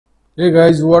Hey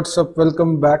guys, what's up?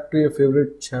 Welcome back to your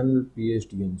favorite channel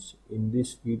PhDIans. In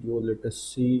this video, let us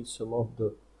see some of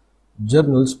the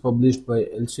journals published by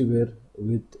Elsevier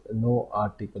with no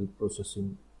article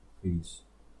processing fees.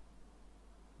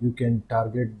 You can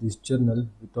target this journal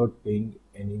without paying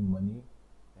any money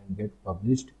and get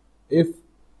published if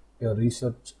your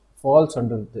research falls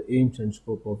under the aims and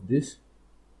scope of this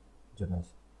journal.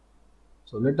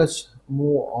 So let us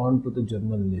move on to the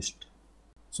journal list.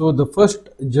 So the first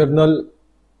journal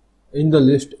in the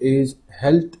list is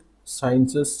Health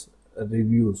Sciences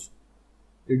Reviews.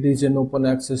 It is an open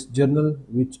access journal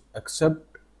which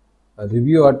accept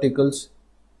review articles.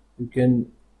 You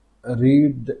can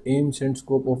read the aims and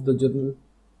scope of the journal,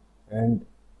 and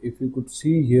if you could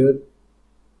see here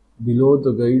below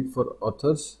the guide for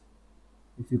authors,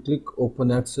 if you click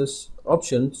open access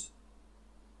options,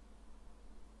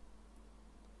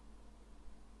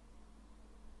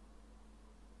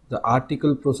 the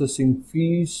article processing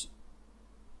fees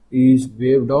is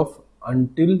waived off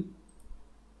until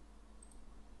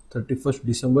 31st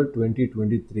December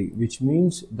 2023, which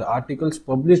means the articles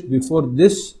published before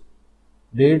this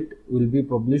date will be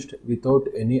published without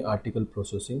any article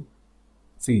processing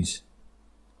fees.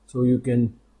 So you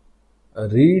can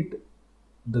read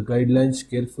the guidelines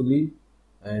carefully,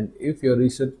 and if your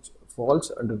research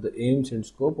falls under the aims and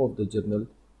scope of the journal,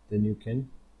 then you can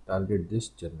target this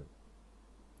journal.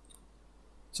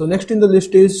 So next in the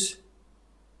list is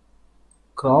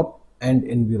Crop and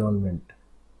Environment.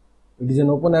 It is an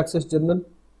open access journal.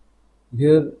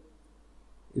 Here,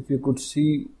 if you could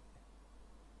see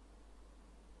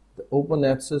the open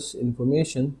access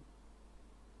information,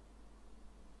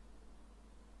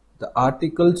 the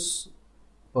article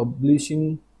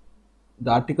publishing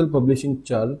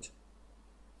charge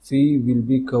fee will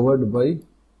be covered by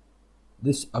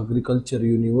this agriculture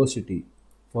university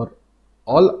for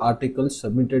all articles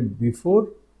submitted before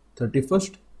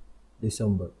 31st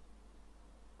December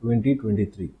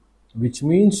 2023, which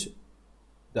means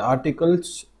the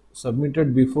articles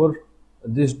submitted before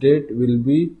this date will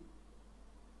be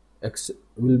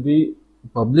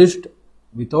published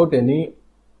without any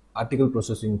article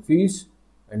processing fees,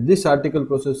 and this article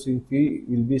processing fee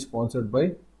will be sponsored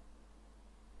by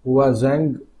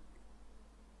Huazhang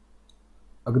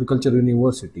Agriculture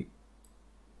University.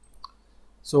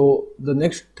 So the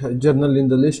next journal in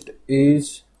the list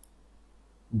is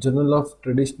Journal of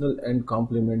Traditional and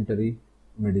Complementary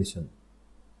Medicine.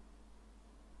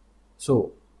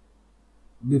 So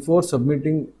before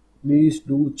submitting, please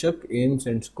do check aims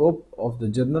and scope of the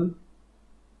journal,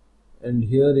 and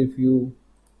here if you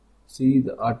see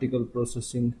the article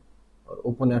processing or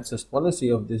open access policy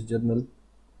of this journal,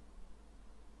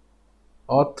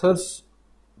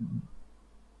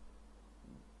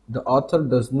 the author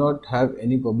does not have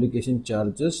any publication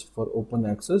charges for open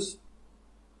access.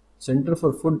 Center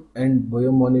for Food and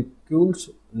Biomolecules,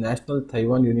 National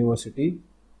Taiwan University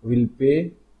will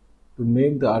pay to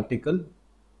make the article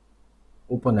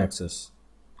open access.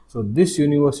 So this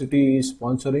university is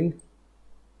sponsoring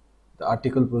the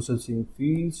article processing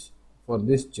fees for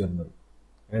this journal,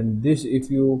 and this, if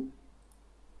you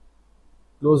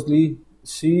closely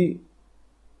see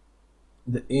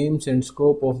the aims and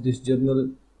scope of this journal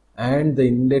and the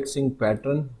indexing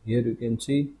pattern, here you can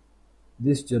see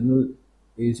this journal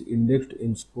is indexed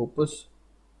in Scopus,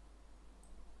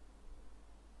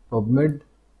 PubMed,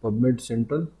 PubMed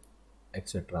Central,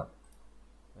 etc.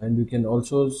 And you can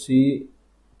also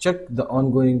check the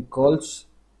ongoing calls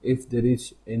if there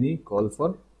is any call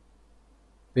for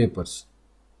papers.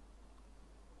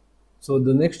 So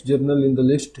the next journal in the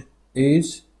list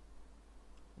is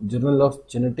Journal of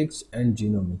Genetics and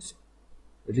Genomics.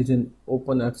 It is an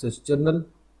open access journal,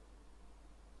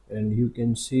 and you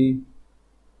can see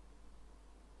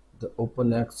the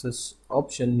open access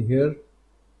option here.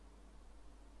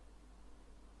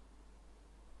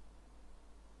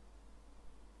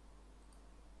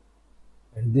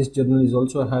 And this journal is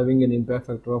also having an impact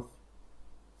factor of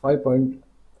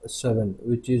 5.7,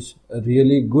 which is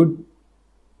really good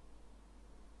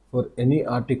for any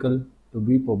article to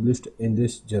be published in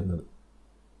this journal.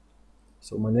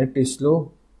 So my net is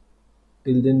slow.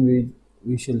 Till then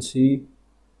we shall see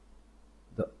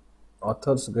the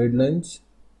author's guidelines.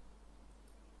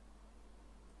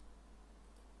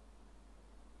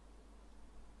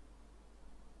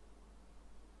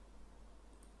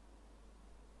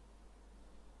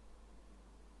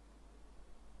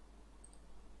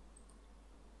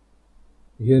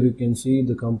 Here you can see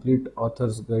the complete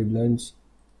author's guidelines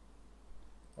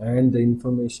and the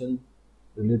information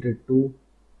related to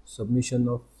submission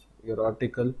of your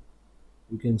article.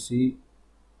 You can see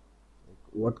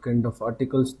what kind of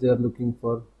articles they are looking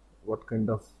for, what kind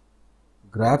of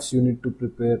graphs you need to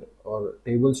prepare or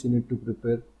tables you need to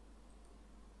prepare.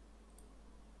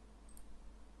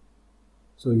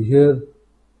 So here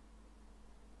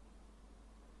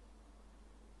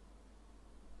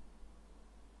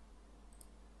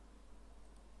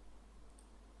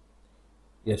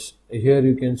yes, here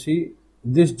you can see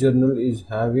this journal is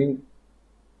having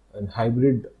a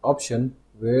hybrid option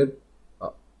where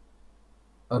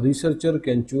a researcher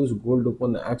can choose gold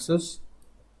open access,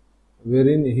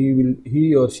 wherein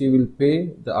he or she will pay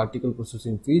the article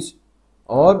processing fees,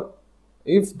 or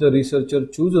if the researcher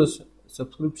chooses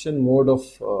subscription mode of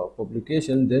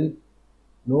publication, then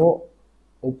no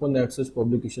open access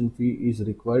publication fee is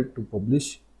required to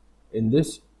publish in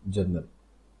this journal.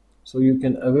 So you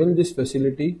can avail this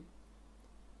facility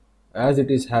as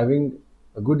it is having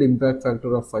a good impact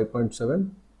factor of 5.7.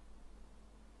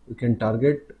 You can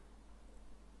target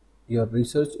your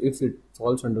research if it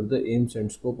falls under the aims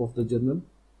and scope of the journal.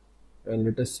 And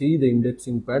let us see the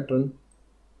indexing pattern.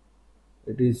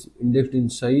 It is indexed in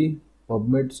Sci,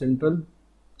 PubMed Central,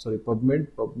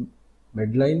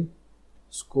 Medline,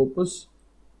 Scopus,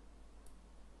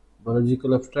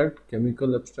 Biological Abstract,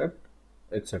 Chemical Abstract,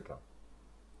 etc.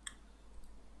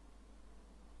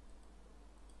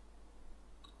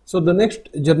 So the next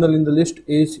journal in the list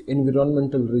is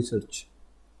Environmental Research.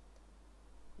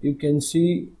 You can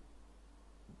see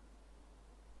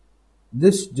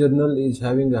this journal is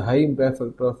having a high impact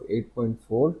factor of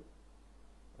 8.4,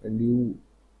 and you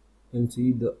can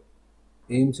see the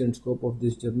aims and scope of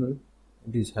this journal.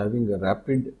 It is having a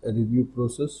rapid review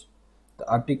process. The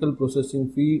article processing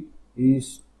fee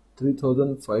is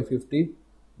 3,550,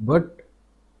 but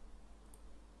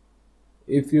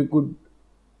if you could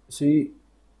see,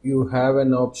 you have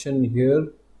an option here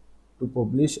to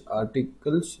publish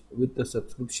articles with the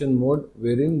subscription mode,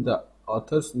 wherein the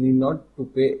authors need not to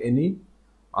pay any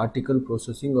article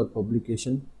processing or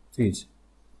publication fees.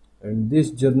 And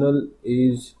this journal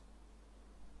is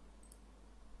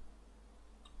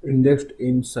indexed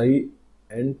in Sci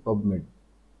and PubMed.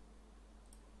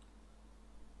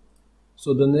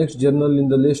 So the next journal in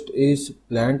the list is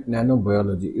Plant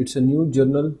Nanobiology. It's a new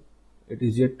journal. It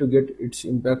is yet to get its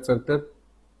impact factor.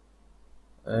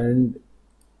 And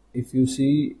if you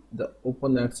see the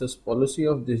open access policy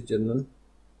of this journal,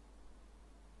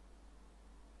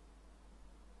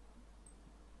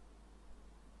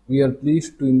 we are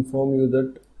pleased to inform you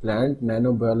that Plant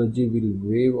Nanobiology will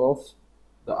waive off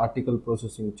the article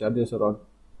processing charges or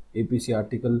APC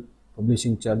article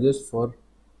publishing charges for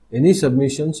any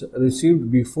submissions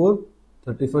received before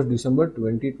 31st December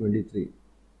 2023.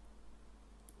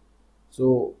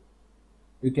 So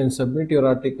you can submit your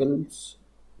articles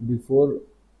before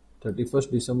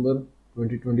 31st December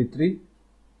 2023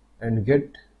 and get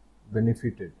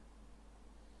benefited.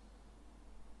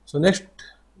 So next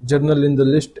journal in the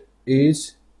list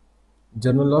is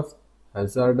Journal of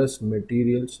Hazardous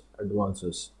Materials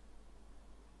Advances.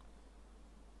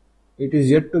 It is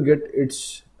yet to get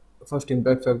its first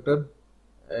impact factor,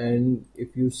 and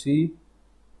if you see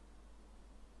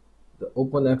the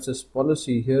open access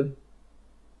policy here,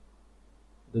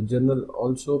 the journal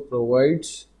also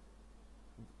provides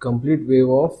complete waive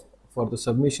off for the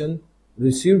submission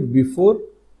received before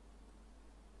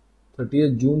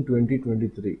 30th June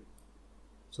 2023.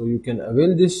 So you can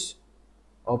avail this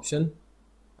option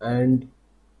and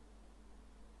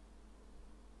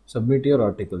submit your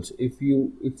articles. If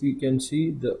you can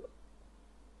see the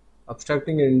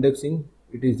abstracting and indexing,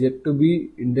 it is yet to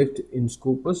be indexed in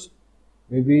Scopus.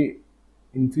 Maybe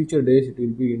in future days it will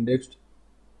be indexed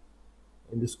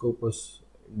in the Scopus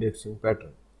indexing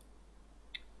pattern.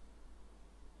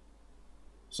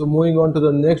 So moving on to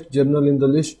the next journal in the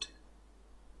list,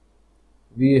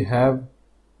 we have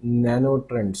Nano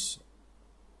Trends.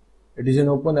 It is an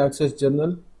open access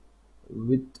journal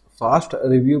with fast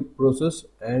review process,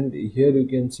 and here you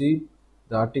can see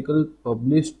the article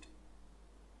published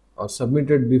or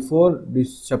submitted before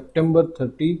this September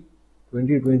 30,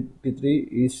 2023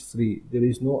 is free. There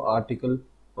is no article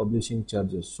publishing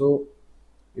charges. So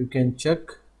you can check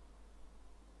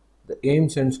the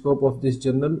aims and scope of this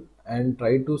journal and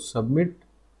try to submit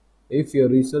if your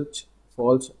research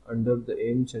falls under the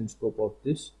aims and scope of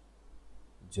this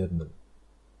journal.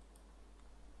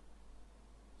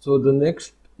 So the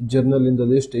next journal in the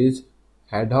list is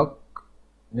Hoc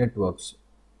Networks.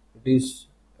 It is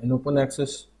an open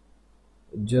access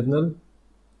journal,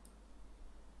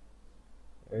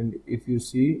 and if you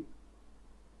see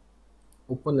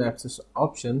open access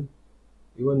option,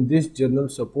 even this journal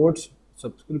supports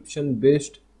subscription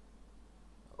based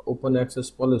open access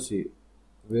policy,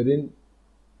 wherein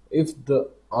if the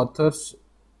authors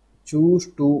choose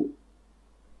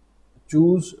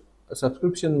a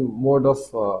subscription mode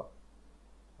of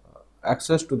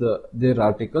access to their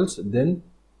articles, then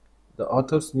the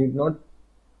authors need not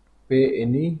pay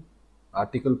any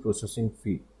article processing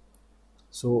fee.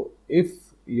 So if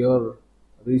your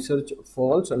research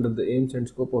falls under the aims and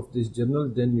scope of this journal,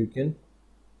 then you can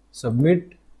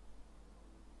submit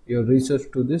your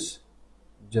research to this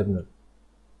journal.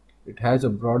 It has a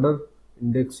broader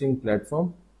indexing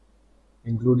platform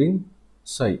including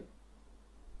SCI.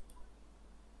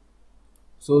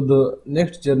 So the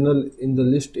next journal in the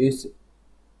list is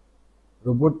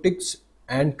Robotics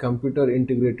and Computer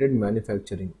Integrated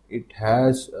Manufacturing. It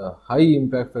has a high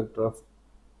impact factor of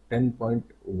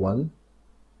 10.1,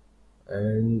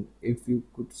 and if you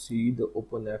could see the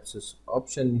open access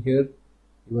option here,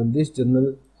 even this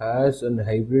journal has an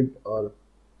hybrid or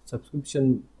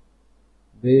subscription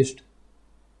based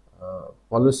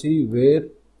policy, where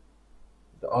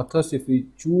the authors, if we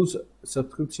choose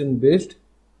subscription based,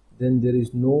 then there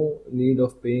is no need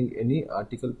of paying any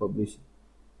article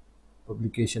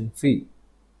publication fee.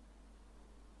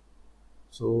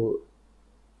 So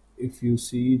if you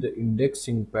see the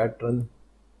indexing pattern,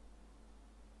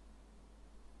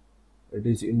 it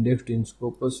is indexed in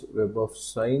Scopus, Web of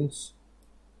Science,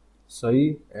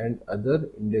 SCI and other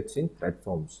indexing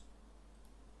platforms.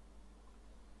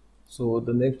 So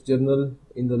the next journal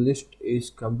in the list is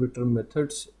Computer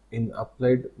Methods in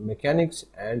Applied Mechanics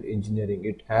and Engineering.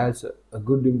 It has a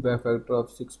good impact factor of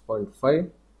 6.5,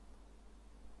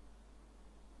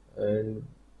 and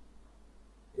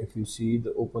if you see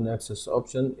the open access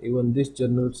option, even this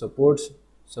journal supports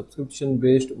subscription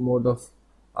based mode of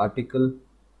article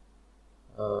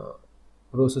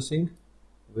processing,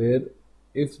 where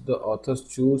if the authors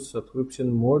choose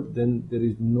subscription mode, then there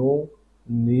is no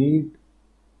need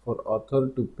for author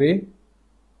to pay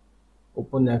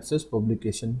open access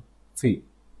publication fee.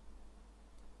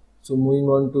 So moving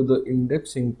on to the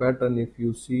indexing pattern, if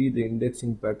you see the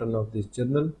indexing pattern of this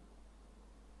journal,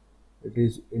 it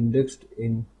is indexed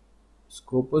in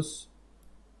Scopus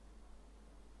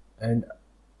and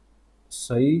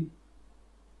SCI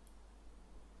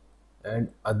and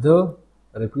other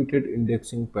repeated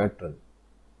indexing pattern.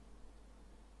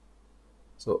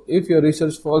 So if your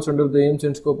research falls under the aims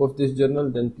and scope of this journal,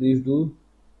 then please do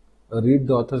read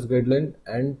the author's guideline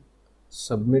and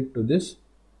submit to this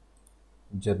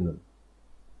journal.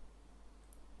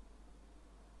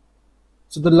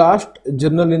 So the last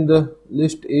journal in the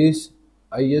list is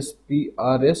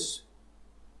ISPRs,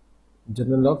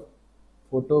 Journal of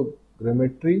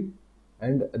Photogrammetry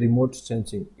and Remote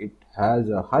Sensing. It has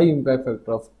a high impact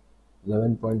factor of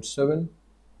 11.7.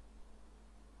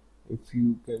 If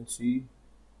you can see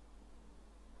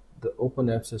the open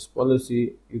access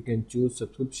policy, you can choose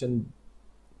subscription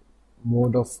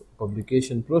mode of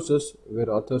publication process, where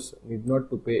authors need not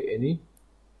to pay any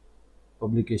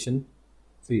publication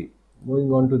fee.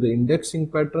 Moving on to the indexing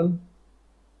pattern,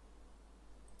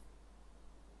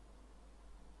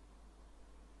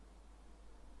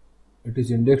 it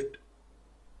is indexed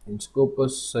in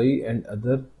Scopus, SCI and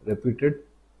other reputed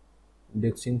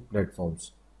indexing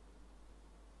platforms.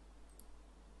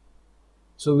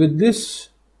 So with this,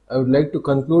 I would like to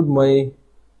conclude my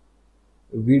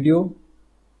video.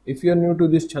 If you are new to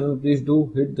this channel, please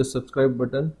do hit the subscribe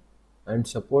button and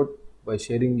support by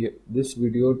sharing this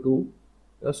video to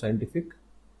the scientific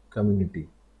community.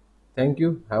 Thank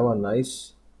you. Have a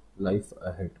nice life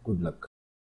ahead. Good luck.